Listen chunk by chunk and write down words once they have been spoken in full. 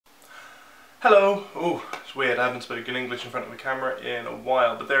Hello! Oh, it's weird, I haven't spoken English in front of the camera in a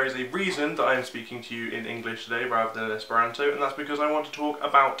while, but there is a reason that I am speaking to you in English today rather than Esperanto, and that's because I want to talk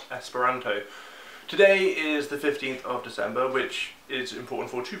about Esperanto. Today is the 15th of December, which is important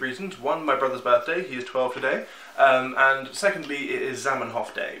for two reasons. One, my brother's birthday, he is 12 today, and secondly, it is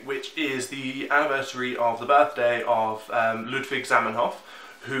Zamenhof Day, which is the anniversary of the birthday of Ludwig Zamenhof,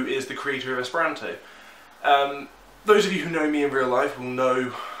 who is the creator of Esperanto. Those of you who know me in real life will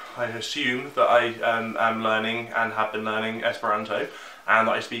know, I assume, that I am learning and have been learning Esperanto, and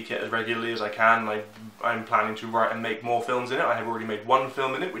that I speak it as regularly as I can. I'm planning to write and make more films in it. I have already made one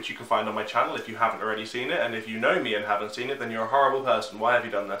film in it, which you can find on my channel if you haven't already seen it, and if you know me and haven't seen it, then you're a horrible person. Why have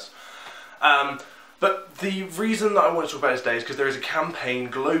you done this? But the reason that I want to talk about this today is because there is a campaign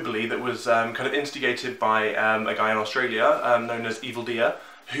globally that was kind of instigated by a guy in Australia known as Evil Dia,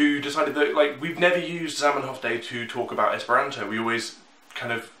 who decided that we've never used Zamenhof Day to talk about Esperanto. We always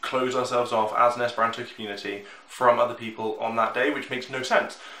kind of close ourselves off as an Esperanto community from other people on that day, which makes no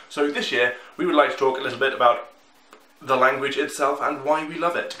sense. So this year we would like to talk a little bit about the language itself and why we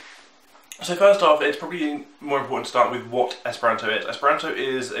love it. So first off, it's probably more important to start with what Esperanto is. Esperanto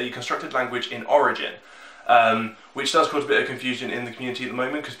is a constructed language in origin, which does cause a bit of confusion in the community at the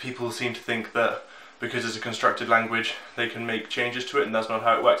moment because people seem to think that because it's a constructed language, they can make changes to it, and that's not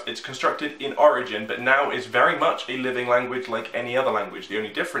how it works. It's constructed in origin, but now is very much a living language like any other language. The only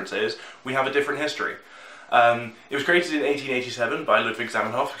difference is we have a different history. It was created in 1887 by Ludwig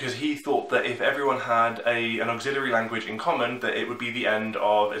Zamenhof because he thought that if everyone had an auxiliary language in common, that it would be the end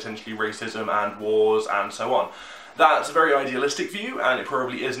of essentially racism and wars and so on. That's a very idealistic view, and it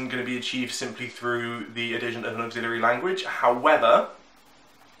probably isn't going to be achieved simply through the addition of an auxiliary language. However,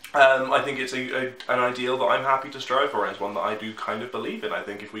 I think it's an ideal that I'm happy to strive for, and it's one that I do kind of believe in. I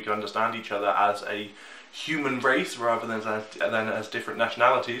think if we can understand each other as a human race rather than as different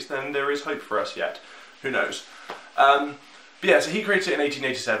nationalities, then there is hope for us yet. Who knows? But yeah, so he created it in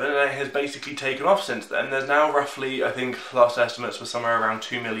 1887, and it has basically taken off since then. There's now roughly, I think, last estimates were somewhere around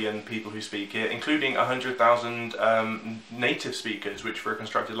 2 million people who speak it, including 100,000 native speakers, which for a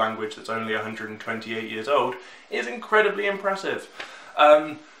constructed language that's only 128 years old is incredibly impressive.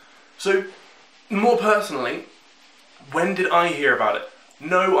 So, more personally, when did I hear about it?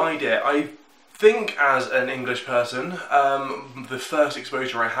 No idea. I think as an English person, the first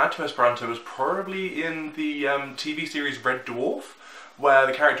exposure I had to Esperanto was probably in the TV series Red Dwarf, where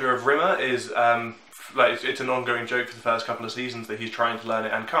the character of Rimmer is, it's an ongoing joke for the first couple of seasons that he's trying to learn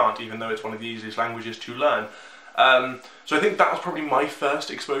it and can't, even though it's one of the easiest languages to learn. So I think that was probably my first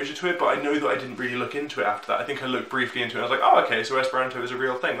exposure to it, but I know that I didn't really look into it after that. I think I looked briefly into it and I was like, oh okay, so Esperanto is a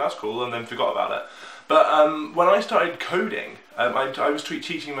real thing, that's cool, and then forgot about it. But when I started coding, I was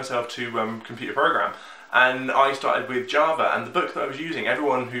teaching myself to computer program, and I started with Java, and the book that I was using,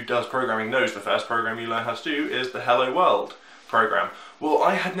 everyone who does programming knows the first program you learn how to do is the Hello World program. Well,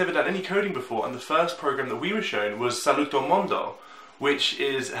 I had never done any coding before, and the first program that we were shown was Saluto Mondo, which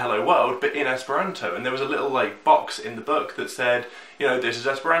is Hello World, but in Esperanto, and there was a little box in the book that said, you know, this is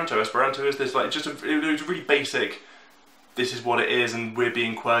Esperanto, Esperanto is this, it was a really basic, this is what it is, and we're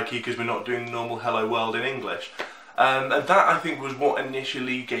being quirky because we're not doing the normal Hello World in English. And that, I think, was what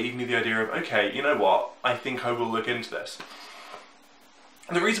initially gave me the idea of, okay, you know what, I think I will look into this.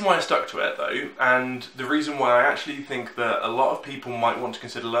 The reason why I stuck to it, though, and the reason why I actually think that a lot of people might want to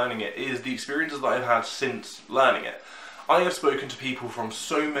consider learning it, is the experiences that I've had since learning it. I have spoken to people from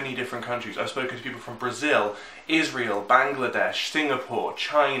so many different countries. I've spoken to people from Brazil, Israel, Bangladesh, Singapore,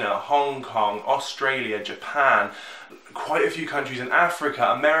 China, Hong Kong, Australia, Japan, quite a few countries in Africa,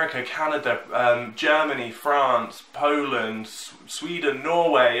 America, Canada, Germany, France, Poland, Sweden,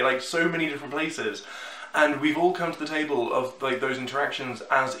 Norway, so many different places. And we've all come to the table of those interactions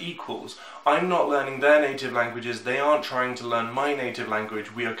as equals. I'm not learning their native languages, they aren't trying to learn my native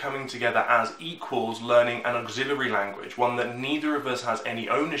language. We are coming together as equals, learning an auxiliary language, one that neither of us has any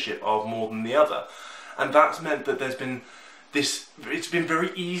ownership of more than the other. And that's meant that there's been it's been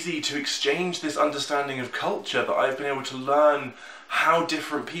very easy to exchange this understanding of culture, that I've been able to learn how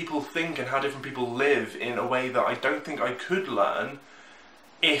different people think and how different people live in a way that I don't think I could learn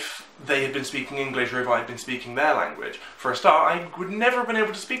if they had been speaking English or if I had been speaking their language. For a start, I would never have been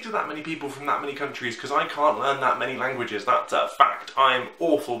able to speak to that many people from that many countries because I can't learn that many languages. That's a fact. I'm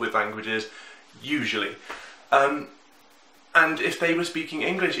awful with languages, usually. And if they were speaking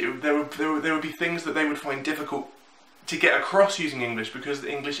English, there would be things that they would find difficult to get across using English because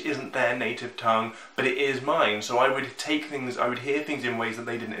English isn't their native tongue, but it is mine. So I would hear things in ways that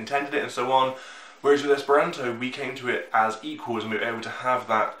they didn't intend it and so on. Whereas with Esperanto, we came to it as equals and we were able to have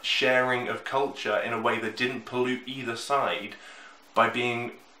that sharing of culture in a way that didn't pollute either side by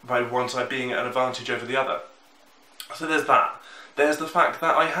being by one side being at an advantage over the other. So there's that. There's the fact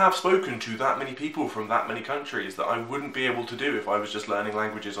that I have spoken to that many people from that many countries that I wouldn't be able to do if I was just learning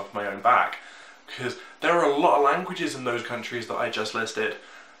languages off my own back. Because there are a lot of languages in those countries that I just listed,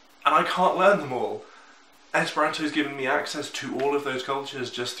 and I can't learn them all. Esperanto has given me access to all of those cultures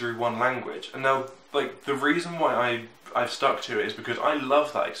just through one language. And now, like, the reason why I've stuck to it is because I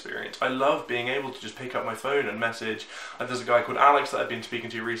love that experience. I love being able to just pick up my phone and message. Like, there's a guy called Alex that I've been speaking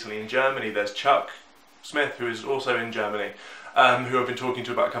to recently in Germany. There's Chuck Smith, who is also in Germany, who I've been talking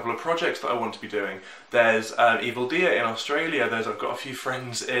to about a couple of projects that I want to be doing. There's Evil Dia in Australia. I've got a few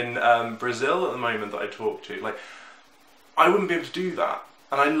friends in Brazil at the moment that I talk to. Like, I wouldn't be able to do that.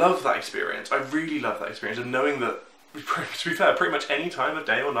 And I love that experience. I really love that experience, and knowing that, to be fair, pretty much any time of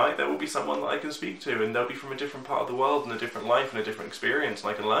day or night there will be someone that I can speak to, and they'll be from a different part of the world and a different life and a different experience, and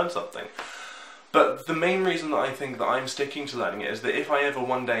I can learn something. But the main reason that I think that I'm sticking to learning it is that if I ever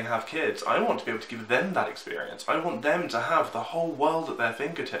one day have kids, I want to be able to give them that experience. I want them to have the whole world at their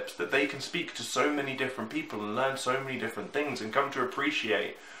fingertips, that they can speak to so many different people and learn so many different things and come to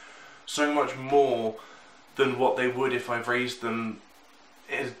appreciate so much more than what they would if I've raised them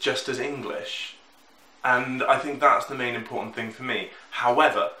just as English. And I think that's the main important thing for me.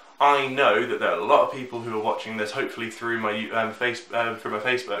 However, I know that there are a lot of people who are watching this, hopefully through my through my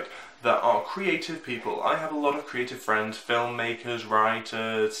Facebook, that are creative people. I have a lot of creative friends, filmmakers,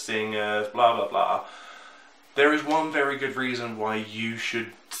 writers, singers, blah blah blah. There is one very good reason why you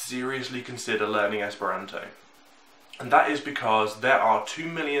should seriously consider learning Esperanto. And that is because there are 2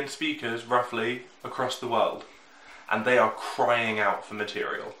 million speakers, roughly, across the world. And they are crying out for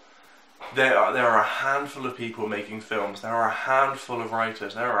material. There are a handful of people making films, there are a handful of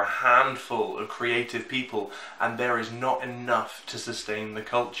writers, there are a handful of creative people, and there is not enough to sustain the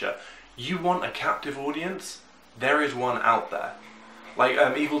culture. You want a captive audience? There is one out there. Like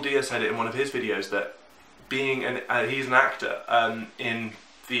Evil Dia said it in one of his videos, that being he's an actor in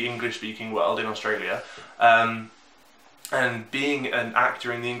the English-speaking world in Australia, and being an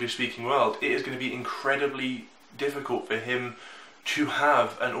actor in the English-speaking world, it is going to be incredibly difficult for him to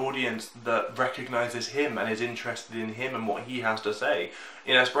have an audience that recognises him and is interested in him and what he has to say.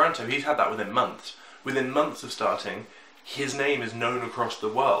 In Esperanto, he's had that within months. Within months of starting, his name is known across the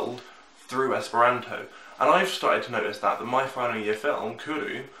world through Esperanto. And I've started to notice that my final year film,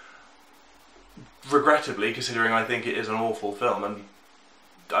 Kuru, regrettably, considering I think it is an awful film, and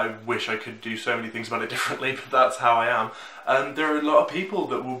I wish I could do so many things about it differently, but that's how I am. There are a lot of people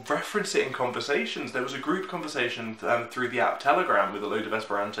that will reference it in conversations. There was a group conversation through the app Telegram with a load of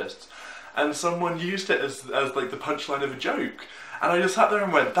Esperantists, and someone used it as like the punchline of a joke. And I just sat there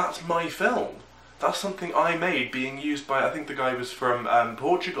and went, that's my film. That's something I made being used by, I think the guy was from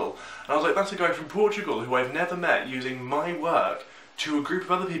Portugal. And I was like, that's a guy from Portugal who I've never met, using my work to a group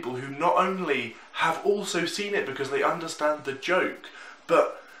of other people who not only have also seen it because they understand the joke,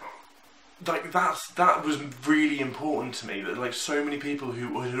 but like that was really important to me, that like so many people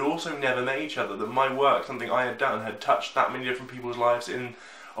who had also never met each other, that my work, something I had done, had touched that many different people's lives in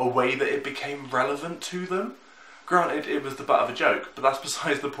a way that it became relevant to them. Granted, it was the butt of a joke, but that's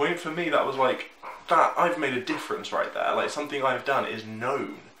besides the point. For me, that was like, that I've made a difference right there. Like, something I've done is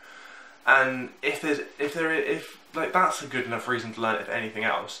known, and if like that's a good enough reason to learn it, if anything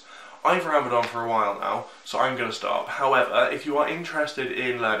else. I've rambled on for a while now, so I'm going to stop. However, if you are interested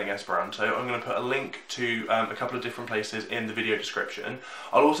in learning Esperanto, I'm going to put a link to a couple of different places in the video description.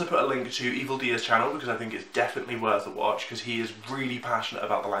 I'll also put a link to Evil Dia's channel, because I think it's definitely worth a watch, because he is really passionate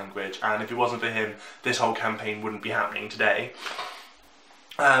about the language, and if it wasn't for him, this whole campaign wouldn't be happening today.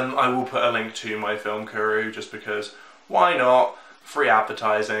 I will put a link to my film Kuru, just because, why not? Free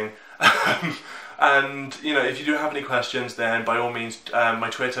advertising. And, you know, if you do have any questions, then by all means, my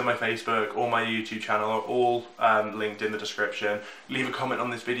Twitter, my Facebook, or my YouTube channel are all linked in the description. Leave a comment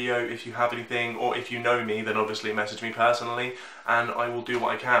on this video if you have anything, or if you know me, then obviously message me personally, and I will do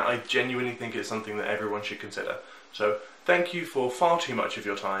what I can. I genuinely think it's something that everyone should consider. So, thank you for far too much of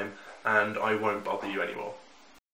your time, and I won't bother you anymore.